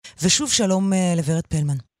ושוב שלום לוורד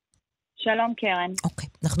פלמן. שלום קרן. אוקיי,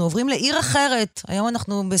 אנחנו עוברים לעיר אחרת. היום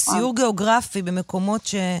אנחנו בסיור גיאוגרפי במקומות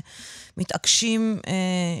שמתעקשים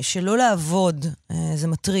שלא לעבוד, זה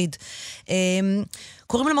מטריד.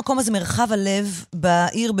 קוראים למקום הזה מרחב הלב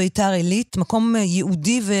בעיר ביתר עילית, מקום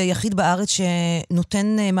יהודי ויחיד בארץ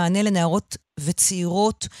שנותן מענה לנערות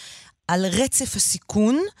וצעירות על רצף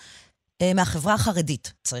הסיכון, מהחברה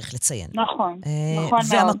החרדית, צריך לציין. נכון, נכון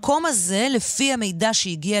מאוד. והמקום הזה, לפי המידע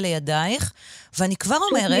שהגיע לידייך, ואני כבר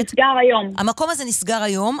אומרת, נסגר היום. המקום הזה נסגר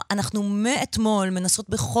היום, אנחנו מאתמול מנסות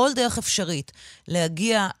בכל דרך אפשרית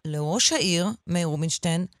להגיע לראש העיר, מאיר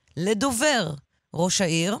רובינשטיין, לדובר ראש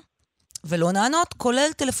העיר, ולא נענות,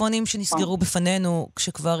 כולל טלפונים שנסגרו בפנינו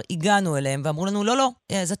כשכבר הגענו אליהם, ואמרו לנו, לא,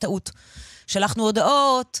 זה טעות. שלחנו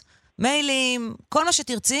הודעות, מיילים, כל מה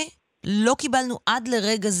שתרצי, לא קיבלנו עד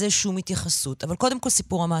לרגע זה שום התייחסות, אבל קודם כל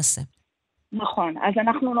סיפור המעשה. נכון, אז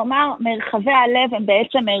אנחנו נאמר, מרחבי הלב הם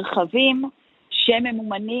בעצם מרחבים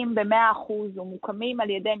שממומנים ב100% ומוקמים על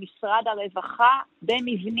ידי משרד הרווחה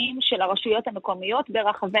במבנים של הרשויות המקומיות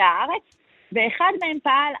ברחבי הארץ, ואחד מהם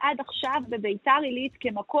פעל עד עכשיו בביתר עילית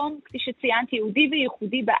כמקום, כפי שציינתי, יהודי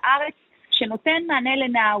וייחודי בארץ, שנותן מענה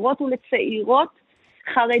לנערות ולצעירות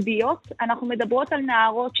חרדיות. אנחנו מדברות על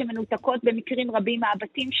נערות שמנותקות במקרים רבים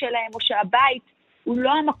מהבתים שלהם, או שהבית הוא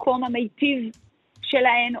לא המקום המיטיב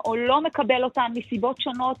שלהן, או לא מקבל אותן מסיבות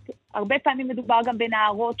שונות. הרבה פעמים מדובר גם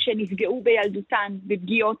בנערות שנפגעו בילדותן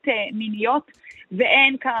בפגיעות מיניות,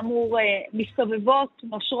 והן כאמור מסתובבות,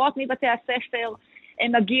 נושרות מבתי הספר,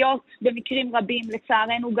 הן מגיעות במקרים רבים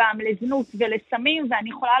לצערנו גם לזנות ולסמים, ואני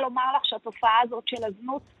יכולה לומר לך שהתופעה הזאת של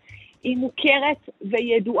הזנות היא מוכרת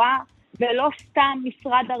וידועה, ולא סתם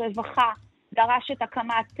משרד הרווחה דרש את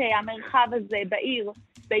הקמת המרחב הזה בעיר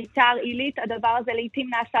ביתר עילית. הדבר הזה לעתים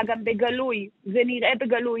נעשה גם בגלוי, זה נראה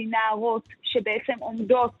בגלוי, נערות שבעצם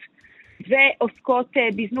עומדות ועוסקות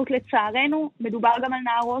בזנות לצערנו, מדובר גם על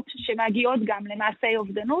נערות שמגיעות גם למעשי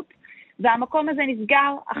אובדנות, והמקום הזה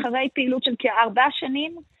נסגר אחרי פעילות של כ4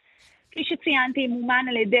 שנים, כפי שציינתי, מומן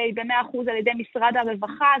על ידי, ב100% על ידי משרד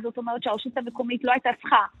הרווחה, זאת אומרת שהרשות המקומית לא הייתה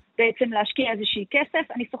צריכה בעצם להשקיע איזושהי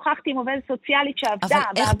כסף. אני שוחחתי עם עובדת סוציאלית שעבדה.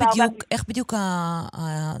 אבל איך בדיוק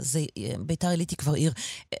ביתר עילית היא כבר עיר?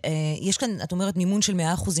 יש כאן, את אומרת, מימון של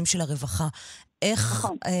 100% של הרווחה.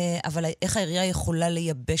 אבל איך העירייה יכולה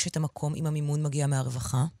לייבש את המקום אם המימון מגיע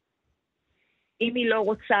מהרווחה? אם היא לא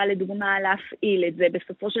רוצה, לדוגמה, להפעיל את זה,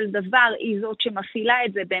 בסופו של דבר היא זאת שמפעילה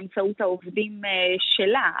את זה באמצעות העובדים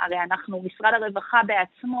שלה. הרי משרד הרווחה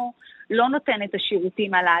בעצמו לא נותן את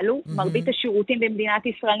השירותים הללו. מרבית השירותים במדינת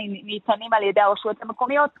ישראל ניתנים על ידי הרשויות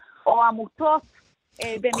המקומיות או עמותות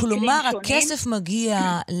במקרים שונים. כלומר, הכסף מגיע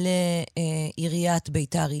לעיריית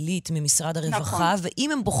ביתר עילית ממשרד הרווחה, ואם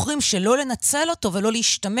הם בוחרים שלא לנצל אותו ולא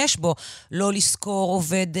להשתמש בו, לא לזכור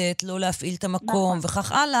עובדת, לא להפעיל את המקום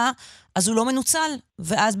וכך הלאה, אז הוא לא מנוצל,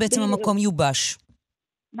 ואז בעצם המקום יובש.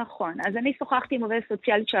 נכון, אז אני שוחחתי עם עובדת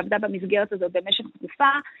סוציאלית שעבדה במסגרת הזאת במשך תקופה,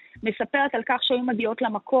 מספרת על כך שהיו מגיעות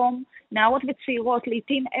למקום, נערות וצעירות,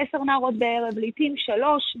 לעתים 10 נערות בערב, לעתים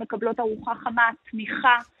 3, מקבלות ארוחה חמה,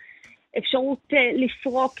 תמיכה, אפשרות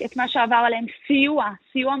לפרוק את מה שעבר עליהם,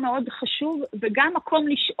 סיוע מאוד חשוב, וגם מקום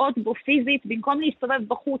לשעות בו פיזית, במקום להסתובב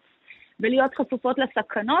בחוץ ולהיות חשופות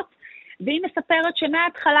לסכנות. והיא מספרת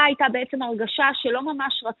שמההתחלה הייתה בעצם הרגשה שלא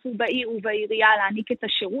ממש רצו בעיר ובעירייה להעניק את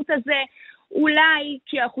השירות הזה, אולי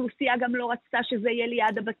כי האוכלוסייה גם לא רצתה שזה יהיה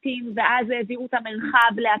ליד הבתים, ואז העבירו את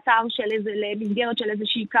המרחב למסגרת של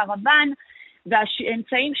איזושהי קרוון,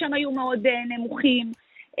 והאמצעים שם היו מאוד נמוכים,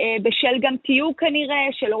 בשל גם תיוג כנראה,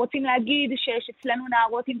 שלא רוצים להגיד שיש אצלנו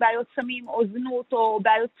נערות עם בעיות סמים או זנות או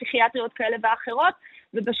בעיות פסיכיאטריות כאלה ואחרות,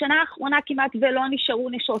 ובשנה האחרונה כמעט ולא נשארו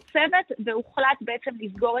נשות צוות, והוחלט בעצם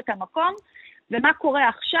לסגור את המקום. ומה קורה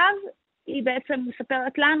עכשיו? היא בעצם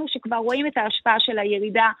מספרת לנו שכבר רואים את ההשפעה של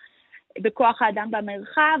הירידה בכוח האדם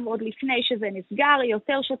במרחב, עוד לפני שזה נסגר,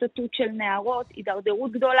 יותר שוטטות של נערות,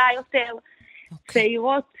 הידרדרות גדולה יותר,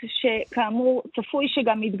 צעירות שכאמור צפוי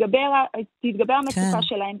שגם תתגבר המצוקה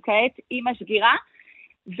שלהם כעת עם הסגירה,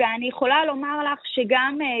 ואני יכולה לומר לך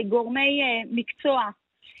שגם גורמי מקצוע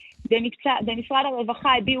במשרד הרווחה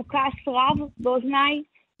הביאו כעס רב באוזניי,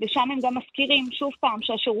 ושם הם גם מזכירים שוב פעם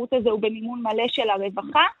שהשירות הזה הוא במימון מלא של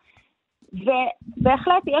הרווחה,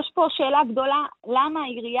 ובהחלט יש פה שאלה גדולה, למה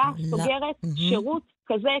העירייה סוגרת שירות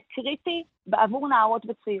כזה קריטי בעבור נערות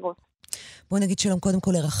וצעירות? בואי נגיד שלום קודם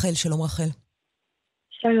כל לרחל. שלום רחל.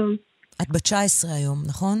 שלום. את בת 19 היום,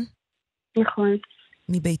 נכון? נכון.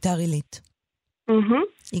 מביתר עילית.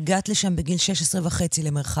 הגעת לשם בגיל 16.5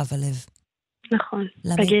 למרחב הלב. נכון.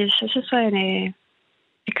 בגיל 16 אני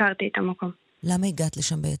הכרתי את המקום. למה הגעת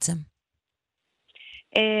לשם בעצם?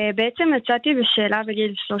 בעצם יצאתי בשאלה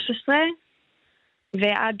בגיל 13,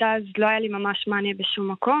 ועד אז לא היה לי ממש מענה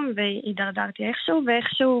בשום מקום, והידרדרתי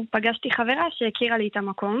ואיכשהו פגשתי חברה שהכירה לי את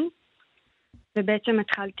המקום, ובעצם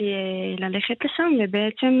התחלתי ללכת לשם,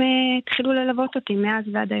 ובעצם התחילו ללוות אותי מאז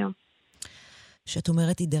ועד היום. שאת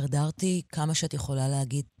אומרת הידרדרתי, כמה שאת יכולה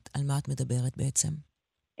להגיד על מה את מדברת בעצם?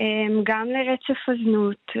 גם לרצף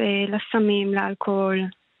הזנות, לסמים, לאלכוהול,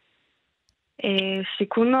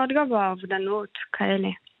 סיכון מאוד גבוה, אובדנות, כאלה.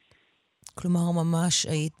 כלומר, ממש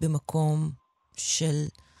היית במקום של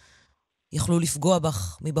יכלו לפגוע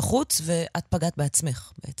בך מבחוץ, ואת פגעת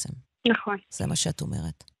בעצמך בעצם. נכון. זה מה שאת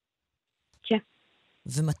אומרת. כן.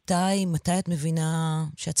 ומתי את מבינה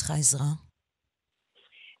שאת צריכה עזרה?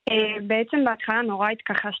 בעצם בהתחלה נורא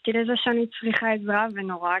התכחשתי לזה שאני צריכה עזרה,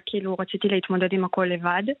 ונורא כאילו רציתי להתמודד עם הכל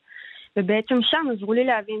לבד. ובעצם שם עזרו לי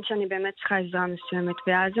להבין שאני באמת צריכה עזרה מסוימת,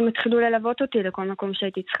 ואז הם התחילו ללוות אותי לכל מקום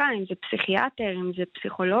שהייתי צריכה, אם זה פסיכיאטר, אם זה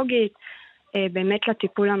פסיכולוגית, באמת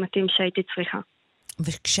לטיפול המתאים שהייתי צריכה.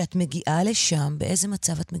 וכשאת מגיעה לשם, באיזה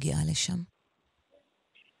מצב את מגיעה לשם?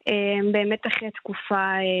 באמת אחרי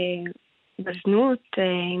תקופה בזנות,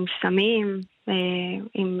 עם סמים,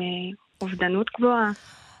 עם אובדנות גבוהה.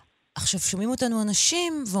 עכשיו, שומעים אותנו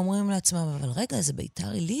אנשים ואומרים לעצמם, אבל רגע, זה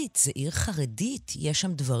ביתר עילית, זה עיר חרדית, יש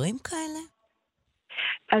שם דברים כאלה?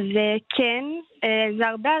 אז כן, זה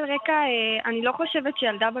הרבה על רקע, אני לא חושבת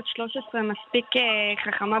שילדה בת 13 מספיק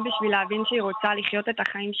חכמה בשביל להבין שהיא רוצה לחיות את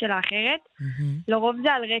החיים שלה אחרת. לרוב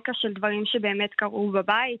זה על רקע של דברים שבאמת קרו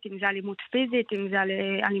בבית, אם זה אלימות פיזית, אם זה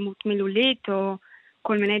אלימות מילולית, או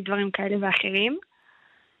כל מיני דברים כאלה ואחרים.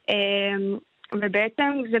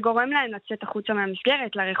 ובעצם זה גורם להם לצאת החוצה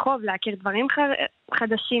מהמסגרת, לרחוב, להכיר דברים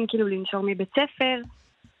חדשים, כאילו לנשור מבית ספר,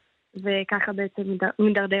 וככה בעצם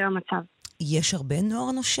מדרדר המצב. יש הרבה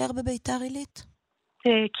נוער נושר בביתר עילית?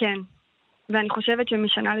 כן, ואני חושבת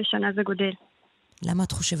שמשנה לשנה זה גודל. למה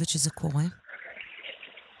את חושבת שזה קורה?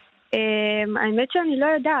 האמת שאני לא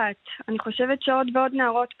יודעת. אני חושבת שעוד ועוד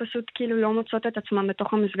נערות פשוט כאילו לא מוצאות את עצמם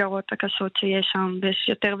בתוך המסגרות הקשות שיש שם, ויש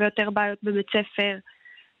יותר ויותר בעיות בבית ספר,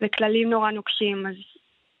 וכללים נורא נוקשים, אז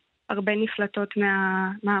הרבה נפלטות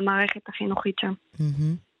מהמערכת החינוכית שם.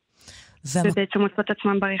 ובעצם מוצאות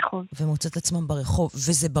עצמם ברחוב. ומוצאות עצמם ברחוב.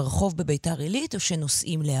 וזה ברחוב בביתר עילית, או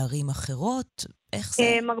שנוסעים לערים אחרות? איך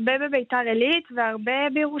זה? הרבה בביתר עילית, והרבה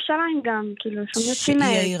בירושלים גם, כאילו, שם יוצאים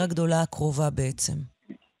שהיא העיר הגדולה הקרובה בעצם.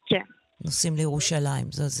 כן. נוסעים לירושלים,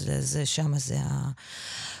 זה שם, זה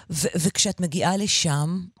וכשאת מגיעה לשם,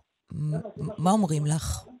 מה אומרים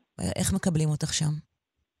לך? איך מקבלים אותך שם?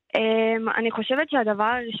 אני חושבת שהדבר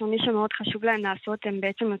הראשוני שמאוד חשוב להם לעשות, הם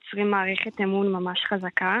בעצם יוצרים מערכת אמון ממש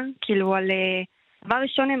חזקה, כאילו על דבר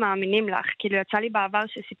ראשון הם מאמינים לך, כאילו יצא לי בעבר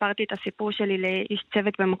שסיפרתי את הסיפור שלי לאיש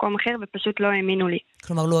צוות במקום אחר ופשוט לא האמינו לי.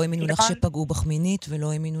 כלומר לא האמינו לך שפגעו בך מינית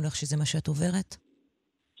ולא האמינו לך שזה מה שאת עוברת?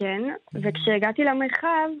 כן, וכשהגעתי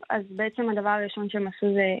למרחב, אז בעצם הדבר הראשון שהם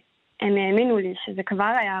עשו זה, הם האמינו לי שזה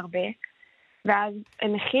כבר היה הרבה, ואז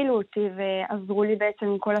הם הכילו אותי ועזרו לי בעצם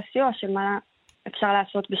עם כל הסיוע של מה אפשר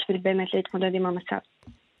לעשות בשביל באמת להתמודד עם המצב.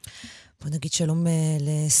 בוא נגיד שלום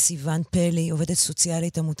לסיוון פלי, עובדת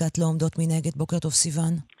סוציאלית, עמותת לא עומדות מנגד. בוקר טוב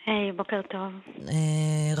סיוון. היי, בוקר טוב.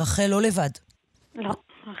 רחל לא לבד. לא,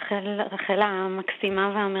 רחל המקסימה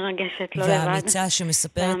והמרגשת לא לבד. והאמיצה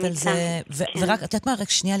שמספרת על זה. ורק, את יודעת מה, רק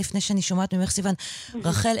שנייה לפני שאני שומעת ממך סיוון,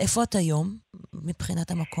 רחל, איפה את היום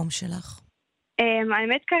מבחינת המקום שלך?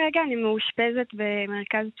 האמת כרגע אני מאושפזת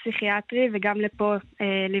במרכז פסיכיאטרי, וגם לפה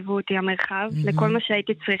ליוו אותי המרחב, לכל מה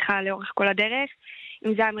שהייתי צריכה לאורך כל הדרך,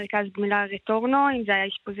 אם זה היה מרכז גמילה רטורנו, אם זה היה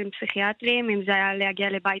אשפוזים פסיכיאטריים, אם זה היה להגיע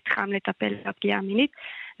לבית חם לטפל בפגיעה המינית,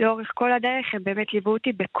 לאורך כל הדרך הם באמת ליוו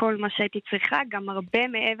אותי בכל מה שהייתי צריכה, גם הרבה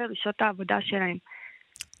מעבר לשעות העבודה שלהם.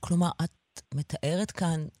 כלומר, את מתארת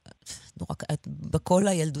כאן, בקול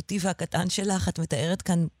הילדותי והקטן שלך, את מתארת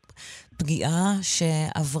כאן פגיעה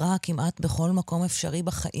שעברה כמעט בכל מקום אפשרי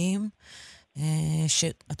בחיים,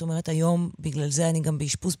 שאת אומרת היום, בגלל זה אני גם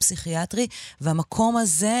באשפוז פסיכיאטרי, והמקום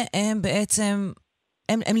הזה הם בעצם,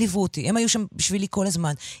 הם ליוו אותי, הם היו שם בשבילי כל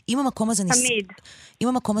הזמן. אם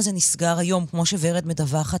המקום הזה נסגר היום, כמו שוורד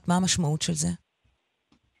מדווחת, מה המשמעות של זה?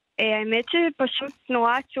 האמת שפשוט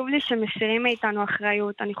נורא עצוב לי שמסירים מאיתנו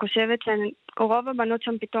אחריות. אני חושבת שרוב הבנות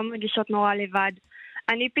שם פתאום מרגישות נורא לבד.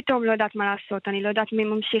 אני פתאום לא יודעת מה לעשות, אני לא יודעת מי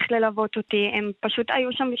ממשיך ללוות אותי, הם פשוט היו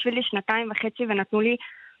שם בשבילי 2.5 ונתנו לי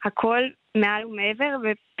הכל מעל ומעבר,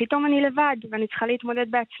 ופתאום אני לבד, ואני צריכה להתמודד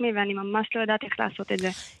בעצמי, ואני ממש לא יודעת איך לעשות את זה.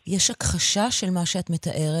 יש הכחשה של מה שאת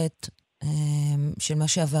מתארת, של מה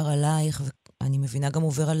שעבר עלייך, ואני מבינה גם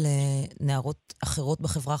עובר על נערות אחרות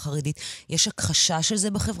בחברה החרדית. יש הכחשה של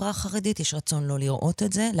זה בחברה החרדית? יש רצון לא לראות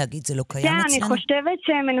את זה? להגיד זה לא קיים אצלנו? כן, אני חושבת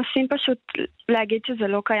שהם מנסים פשוט להגיד שזה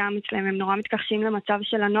לא קיים אצלם. הם נורא מתכחשים למצב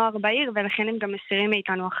של הנוער בעיר, ולכן הם גם מסירים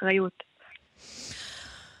מאיתנו אחריות.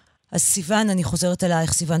 אז סיוון, אני חוזרת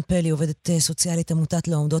אלייך, סיוון פלי, עובדת סוציאלית עמותת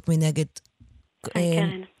לא עומדות מנגד.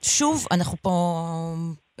 שוב, אנחנו פה...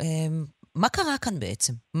 מה קרה כאן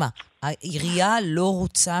בעצם? מה? העירייה לא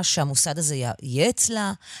רוצה שהמוסד הזה יהיה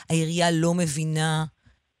אצלה? העירייה לא מבינה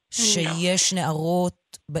שיש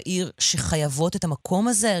נערות בעיר שחייבות את המקום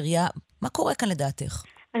הזה? העירייה... מה קורה כאן לדעתך?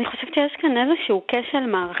 אני חושבת שיש כאן איזשהו כשל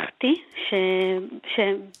מערכתי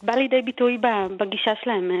שבא לידי ביטוי בגישה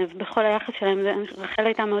שלהם ובכל היחס שלהם. רחל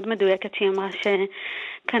הייתה מאוד מדויקת שהיא אמרה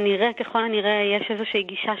שכנראה, ככל הנראה, יש איזושהי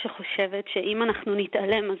גישה שחושבת שאם אנחנו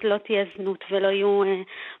נתעלם אז לא תהיה זנות ולא יהיו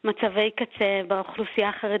מצבי קצה באוכלוסייה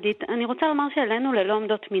החרדית. אני רוצה לומר שאלינו ללא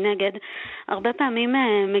עומדות מנגד, הרבה פעמים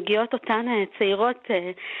מגיעות אותן צעירות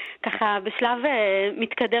ככה בשלב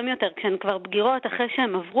מתקדם יותר, כשהן כבר בגירות, אחרי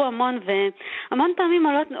שהן עברו והמון פעמים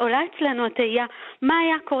עולה אצלנו התהייה, מה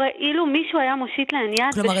היה קורה אילו מישהו היה מושיט להן יד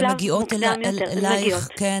בשלב מוקדם יותר. כלומר, הן מגיעות אלייך,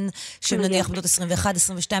 כן, שנניח בנות 21,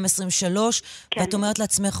 22, 23, ואת אומרת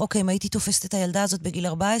לעצמך, אוקיי, אם הייתי תופסת את הילדה הזאת בגיל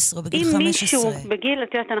 14 או בגיל 15? אם מישהו בגיל,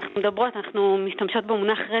 את יודעת, אנחנו מדברות, אנחנו משתמשות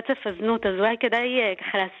במונח רצף הזנות, אז אולי כדאי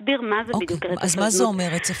ככה להסביר מה זה בדיוק רצף הזנות. אז מה זה אומר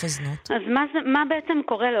רצף הזנות? אז מה בעצם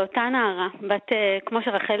קורה לאותה נערה, כמו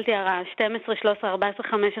שרחל תיארה, 12, 13, 14,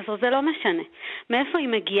 15, זה לא משנה. מאיפה היא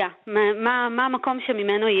מגיעה? מה המקום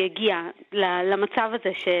שממנו היא הגיעה למצב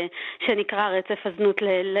הזה שנקרא רצף הזנות,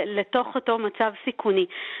 לתוך אותו מצב סיכוני?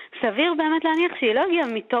 סביר באמת להניח שהיא לא הגיעה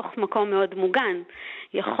מתוך מקום מאוד מוגן.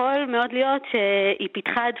 יכול מאוד להיות שהיא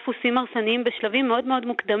פיתחה דפוסים הרסניים בשלבים מאוד מאוד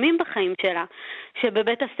מוקדמים בחיים שלה,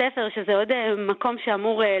 שבבית הספר, שזה עוד מקום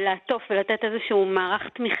שאמור לעטוף ולתת איזשהו מערך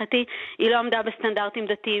תמיכתי, היא לא עמדה בסטנדרטים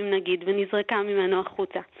דתיים נגיד, ונזרקה ממנו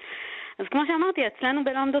החוצה. אז כמו שאמרתי, אצלנו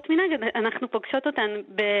בלא עומדות מנגד, אנחנו פוגשות אותן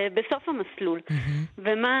בסוף המסלול.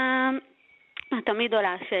 ומה, תמיד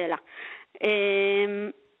עולה השאלה,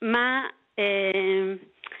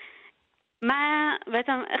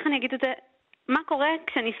 בעצם, איך אני אגיד את זה, מה קורה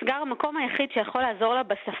כשנסגר המקום היחיד שיכול לעזור לה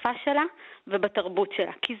בשפה שלה ובתרבות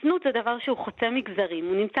שלה? כי זנות זה דבר שהוא חוצה מגזרים,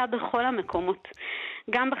 הוא נמצא בכל המקומות.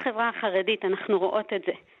 גם בחברה החרדית אנחנו רואות את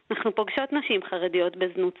זה. אנחנו פוגשות נשים חרדיות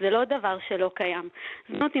בזנות, זה לא דבר שלא קיים.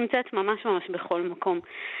 זנות נמצאת ממש ממש בכל מקום.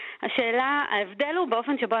 השאלה, ההבדל הוא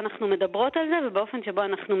באופן שבו אנחנו מדברות על זה ובאופן שבו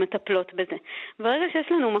אנחנו מטפלות בזה. ברגע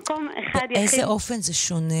שיש לנו מקום אחד יחיד... באיזה אופן זה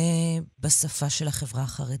שונה בשפה של החברה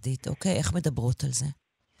החרדית, אוקיי? איך מדברות על זה?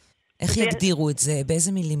 איך יגדירו את זה?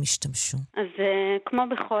 באיזה מילים השתמשו? אז כמו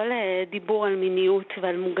בכל דיבור על מיניות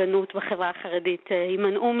ועל מוגנות בחברה החרדית,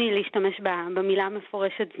 ימנעו מלהשתמש במילה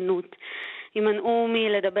מפורשת זנות. ימנעו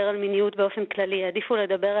מלדבר על מיניות באופן כללי, יעדיפו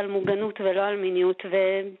לדבר על מוגנות ולא על מיניות,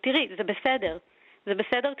 ותראי, זה בסדר. זה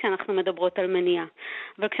בסדר כשאנחנו מדברות על מניעה.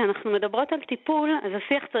 אבל כשאנחנו מדברות על טיפול, אז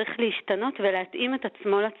השיח צריך להשתנות ולהתאים את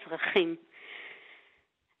עצמו לצרכים.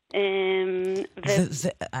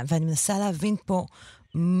 ואני מנסה להבין פה,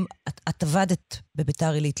 את עבדת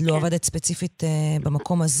בביתר עילית, לא עבדת ספציפית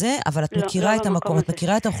במקום הזה, אבל את מכירה את המקום, את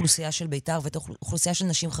מכירה את האוכלוסייה של ביתר ואת האוכלוסייה של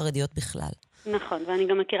נשים חרדיות בכלל. נכון, ואני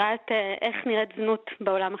גם מכירה את איך נראית זנות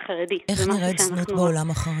בעולם החרדי. איך נראית זנות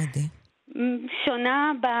בעולם החרדי?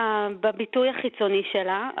 שונה בביטוי החיצוני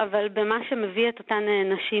שלה, אבל במה שמביא את אותן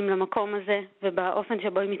נשים למקום הזה, ובאופן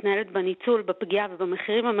שבו היא מתנהלת בניצול, בפגיעה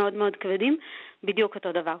ובמחירים המאוד מאוד כבדים, בדיוק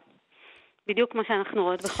אותו דבר. בדיוק כמו שאנחנו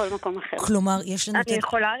רואות בכל מקום אחר. כלומר, יש לנו... אני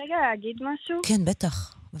יכולה רגע להגיד משהו? כן,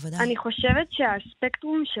 בטח, בוודאי. אני חושבת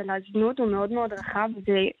שהספקטרום של הזנות הוא מאוד מאוד רחב,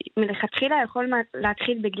 ומלכתחילה יכול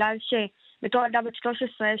להתחיל בגלל שבתור ילדה בת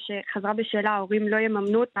 13 שחזרה בשאלה, ההורים לא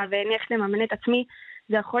יממנו אותה ואין איך לממן את עצמי,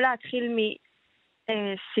 זה יכול להתחיל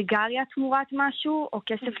מסיגריה תמורת משהו, או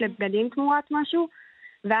כסף לבגדים תמורת משהו,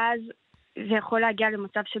 ואז זה יכול להגיע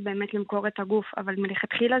למצב שבאמת למכור את הגוף, אבל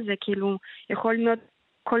מלכתחילה זה כאילו יכול להיות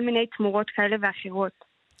כל מיני תמורות כאלה ואחרות.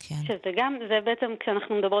 כן. זה בעצם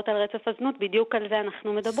כשאנחנו מדברות על רצף הזנות, בדיוק על זה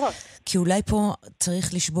אנחנו מדברות. כי אולי פה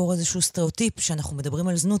צריך לשבור איזשהו סטריאוטיפ, שאנחנו מדברים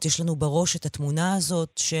על זנות, יש לנו בראש את התמונה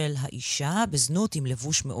הזאת של האישה בזנות עם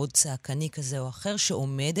לבוש מאוד צעקני כזה או אחר,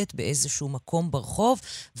 שעומדת באיזשהו מקום ברחוב,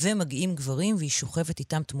 ומגיעים גברים והיא שוכבת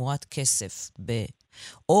איתם תמורת כסף.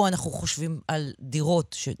 או אנחנו חושבים על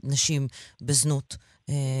דירות שנשים בזנות,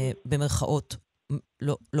 במרכאות,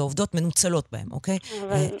 לא עובדות, מנוצלות בהם, אוקיי?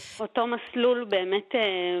 אבל אותו מסלול באמת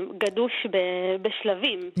גדוש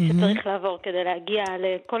בשלבים שצריך לעבור כדי להגיע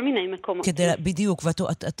לכל מיני מקומות. בדיוק,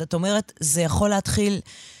 ואת אומרת, זה יכול להתחיל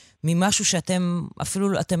ממשהו שאתם, אפילו,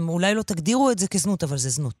 אתם אולי לא תגדירו את זה כזנות, אבל זה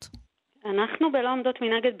זנות. אנחנו בלא עומדות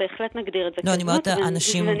מנגד בהחלט נגדיר את זה כזנות. לא, אני אומרת,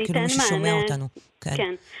 האנשים, כאילו מי ששומע אותנו.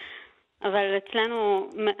 כן. אבל אצלנו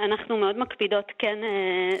אנחנו מאוד מקפידות כן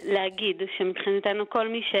להגיד שמבחינתנו כל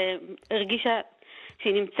מי שהרגישה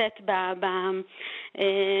שהיא נמצאת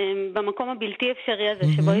במקום הבלתי אפשרי הזה,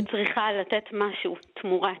 שבו היא צריכה לתת משהו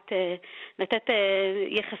תמורת, לתת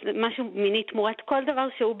משהו מיני תמורת כל דבר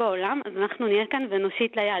שהוא בעולם, אז אנחנו נהיה כאן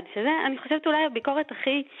ונושיט ליד, שזה, אני חושבת, אולי הביקורת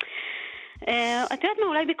הכי... את יודעת מה,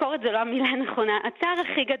 אולי ביקורת זה לא המילה הנכונה, הצער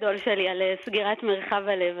הכי גדול שלי על סגירת מרחב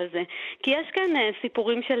הלב הזה, כי יש כאן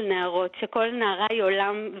סיפורים של נערות, שכל נערה היא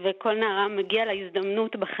עולם וכל נערה מגיע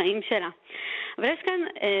להזדמנות בחיים שלה, אבל יש כאן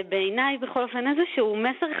בעיניי בכל אופן איזשהו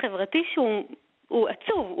מסר חברתי שהוא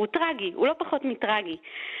עצוב, הוא טרגי, הוא לא פחות מטרגי.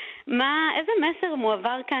 איזה מסר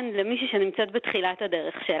מועבר כאן למישהי שנמצאת בתחילת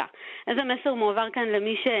הדרך שלה? איזה מסר מועבר כאן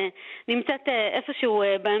למי שנמצאת איפשהו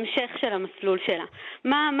בהמשך של המסלול שלה?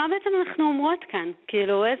 מה בעצם אנחנו אומרות כאן?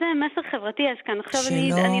 כאילו, איזה מסר חברתי יש כאן? עכשיו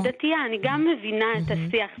אני דתייה, אני גם מבינה את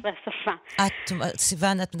השיח והשפה.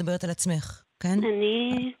 סיוון, את מדברת על עצמך, כן?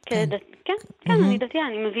 אני דתייה,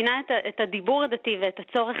 אני מבינה את הדיבור הדתי ואת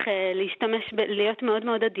הצורך להשתמש, להיות מאוד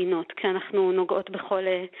מאוד עדינות כשאנחנו נוגעות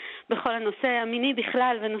בכל הנושא המיני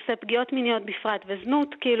בכלל ונושא פגיעות מיניות בפרט וזנות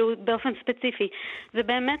כאילו באופן ספציפי. זה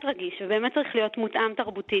באמת רגיש ובאמת צריך להיות מותאם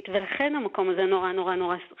תרבותית, ולכן המקום הזה נורא נורא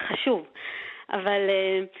נורא חשוב. אבל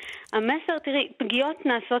המסר, תראי, פגיעות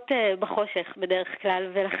נעשות בחושך בדרך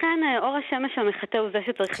כלל, ולכן אור השמש המחטא הוא זה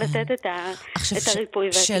שצריך לתת את הריפוי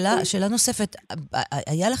והטיפול. שאלה נוספת,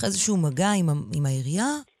 היה לך איזשהו מגע עם העירייה?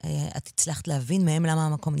 את הצלחת להבין מהם למה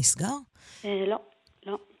המקום נסגר?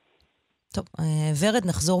 לא. טוב, ורד,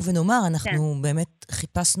 נחזור ונאמר, אנחנו באמת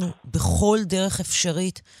חיפשנו בכל דרך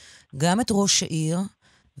אפשרית גם את ראש העיר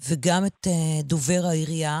וגם את דובר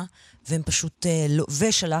העירייה, והם פשוט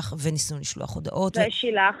וניסינו לשלוח הודעות.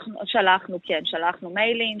 שלחנו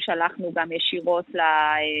מיילים, שלחנו גם ישירות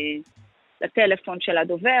לטלפון של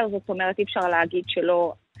הדובר, זאת אומרת, אי אפשר להגיד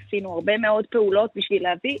שלא עשינו הרבה מאוד פעולות בשביל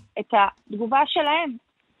להביא את התגובה שלהם.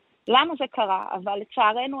 למה זה קרה? אבל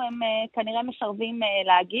לצערנו הם כנראה מסרבים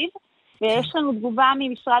להגיב, ויש לנו תגובה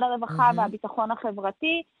ממשרד הרווחה והביטחון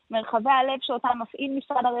החברתי, מרחבי הלב שאותם מפעיל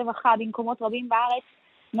משרד הרווחה במקומות רבים בארץ,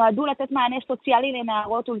 נועדו לתת מענה סוציאלי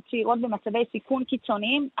לנערות ולצעירות במצבי סיכון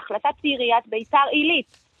קיצוניים. החלטת עיריית ביתר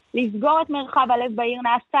עילית לסגור את מרחב הלב בעיר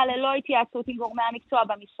נעשתה ללא התייעצות עם גורמי המקצוע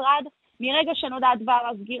במשרד. מרגע שנודע דבר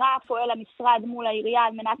הסגירה פועל המשרד מול העירייה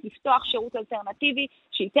על מנת לפתוח שירות אלטרנטיבי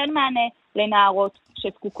שייתן מענה לנערות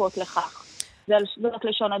שזקוקות לכך. זאת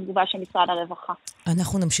לשון התגובה של משרד הרווחה.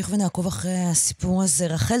 אנחנו נמשיך ונעקוב אחרי הסיפור הזה.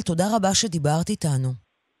 רחל, תודה רבה שדיברת איתנו.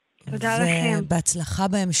 תודה לכם. ובהצלחה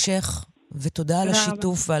בהמשך. ותודה על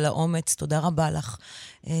השיתוף ועל האומץ, תודה רבה לך.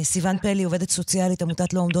 סיוון פלי, עובדת סוציאלית,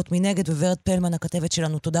 עמותת לא עומדות מנגד, וורד פלמן, הכתבת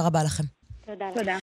שלנו, תודה רבה לכם. תודה.